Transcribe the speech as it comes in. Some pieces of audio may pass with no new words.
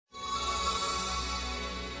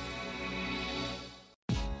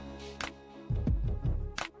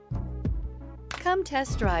Come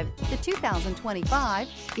test drive the 2025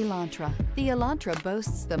 Elantra. The Elantra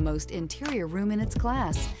boasts the most interior room in its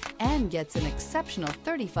class and gets an exceptional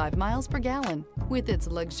 35 miles per gallon. With its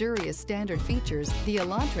luxurious standard features, the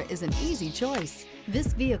Elantra is an easy choice. This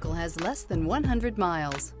vehicle has less than 100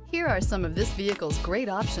 miles. Here are some of this vehicle's great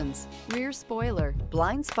options: rear spoiler,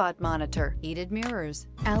 blind spot monitor, heated mirrors,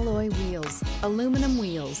 alloy wheels, aluminum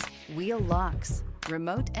wheels, wheel locks,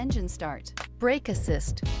 remote engine start, brake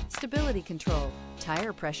assist, stability control,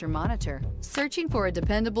 tire pressure monitor. Searching for a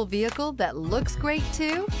dependable vehicle that looks great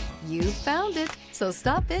too? You found it, so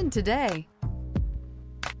stop in today.